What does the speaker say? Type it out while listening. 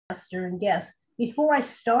and guests. Before I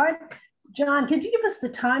start, John, could you give us the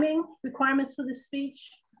timing requirements for this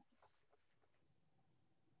speech?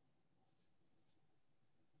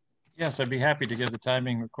 Yes, I'd be happy to give the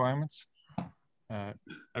timing requirements.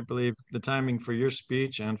 I believe the timing for your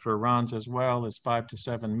speech and for Ron's as well is 5 to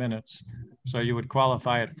 7 minutes. So you would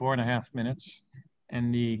qualify at 4.5 minutes.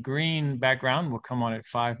 And the green background will come on at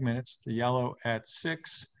 5 minutes, the yellow at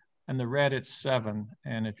 6, and the red at 7.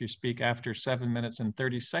 And if you speak after 7 minutes and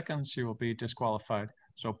 30 seconds, you will be disqualified.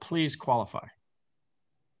 So please qualify.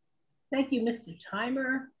 Thank you, Mr.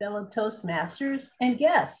 Timer, fellow Toastmasters, and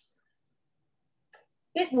guests.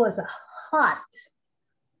 It was a hot,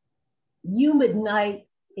 humid night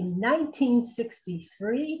in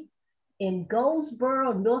 1963 in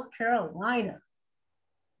Goldsboro, North Carolina.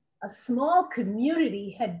 A small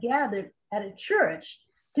community had gathered at a church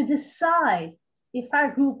to decide if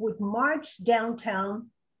our group would march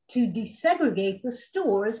downtown to desegregate the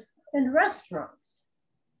stores and restaurants.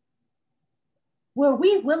 Were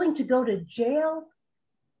we willing to go to jail,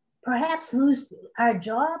 perhaps lose our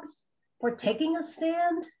jobs for taking a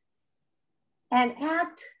stand, an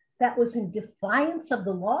act that was in defiance of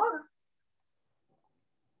the law?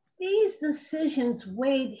 These decisions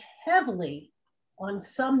weighed heavily on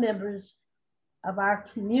some members of our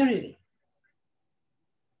community.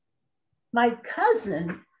 My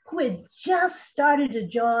cousin, who had just started a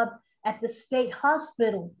job at the state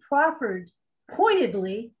hospital, proffered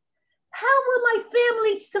pointedly, "How will my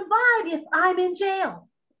family survive if I'm in jail?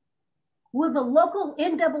 Will the local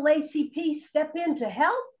NAACP step in to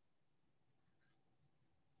help?"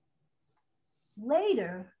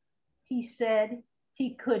 Later, he said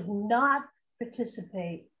he could not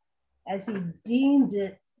participate as he deemed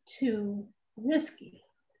it too risky.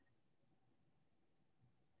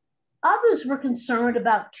 Others were concerned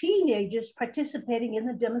about teenagers participating in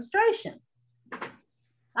the demonstration.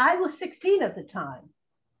 I was 16 at the time.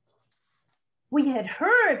 We had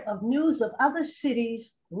heard of news of other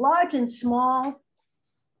cities, large and small,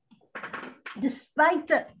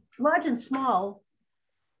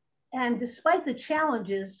 and despite the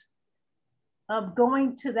challenges of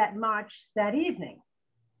going to that march that evening.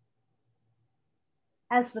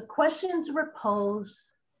 As the questions were posed,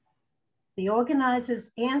 the organizers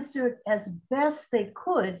answered as best they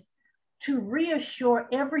could to reassure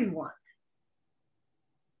everyone.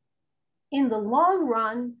 In the long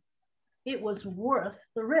run, it was worth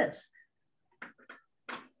the risk.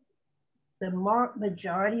 The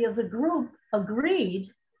majority of the group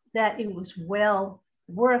agreed that it was well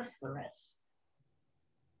worth the risk.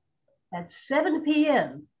 At 7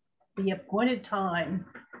 p.m., the appointed time,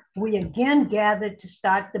 we again gathered to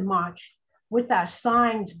start the march with our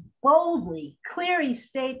signs boldly, clearly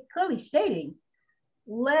stating,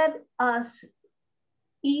 "Let us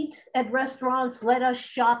eat at restaurants, let us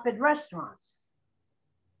shop at restaurants."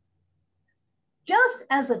 Just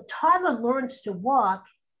as a toddler learns to walk,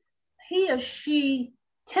 he or she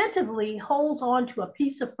tentatively holds on to a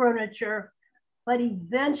piece of furniture, but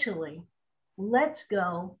eventually lets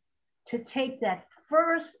go to take that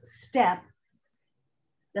first step,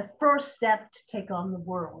 the first step to take on the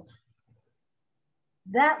world.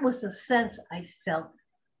 That was the sense I felt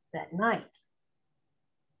that night.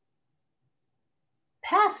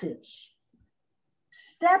 Passage,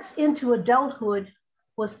 steps into adulthood,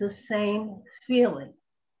 was the same feeling.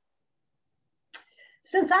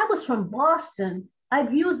 Since I was from Boston, I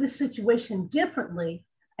viewed the situation differently,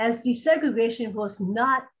 as desegregation was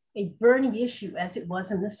not a burning issue as it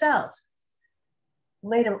was in the South.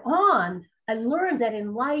 Later on, I learned that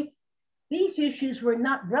in life, these issues were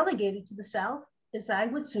not relegated to the South, as I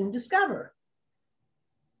would soon discover.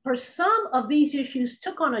 For some of these issues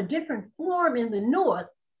took on a different form in the North.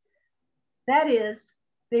 That is,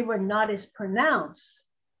 they were not as pronounced,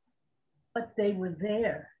 but they were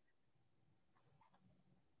there.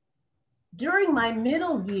 During my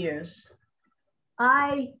middle years,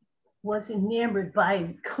 I was enamored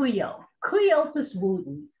by Cleophas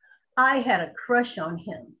Wooten. I had a crush on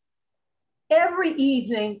him. Every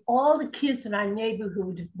evening, all the kids in our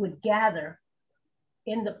neighborhood would gather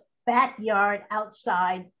in the backyard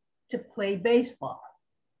outside to play baseball.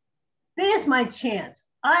 There's my chance.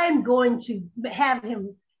 I'm going to have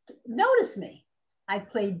him notice me. I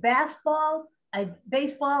played baseball,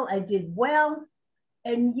 I did well,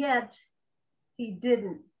 and yet he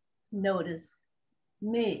didn't notice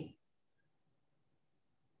me.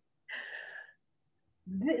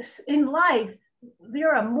 In life,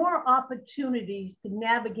 there are more opportunities to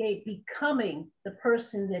navigate becoming the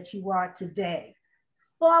person that you are today.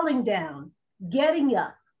 Falling down, getting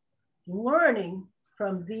up, learning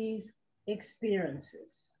from these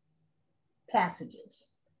experiences, passages.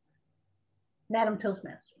 Madam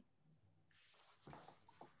Toastmaster.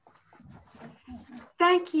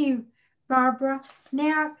 Thank you, Barbara.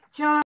 Now, John.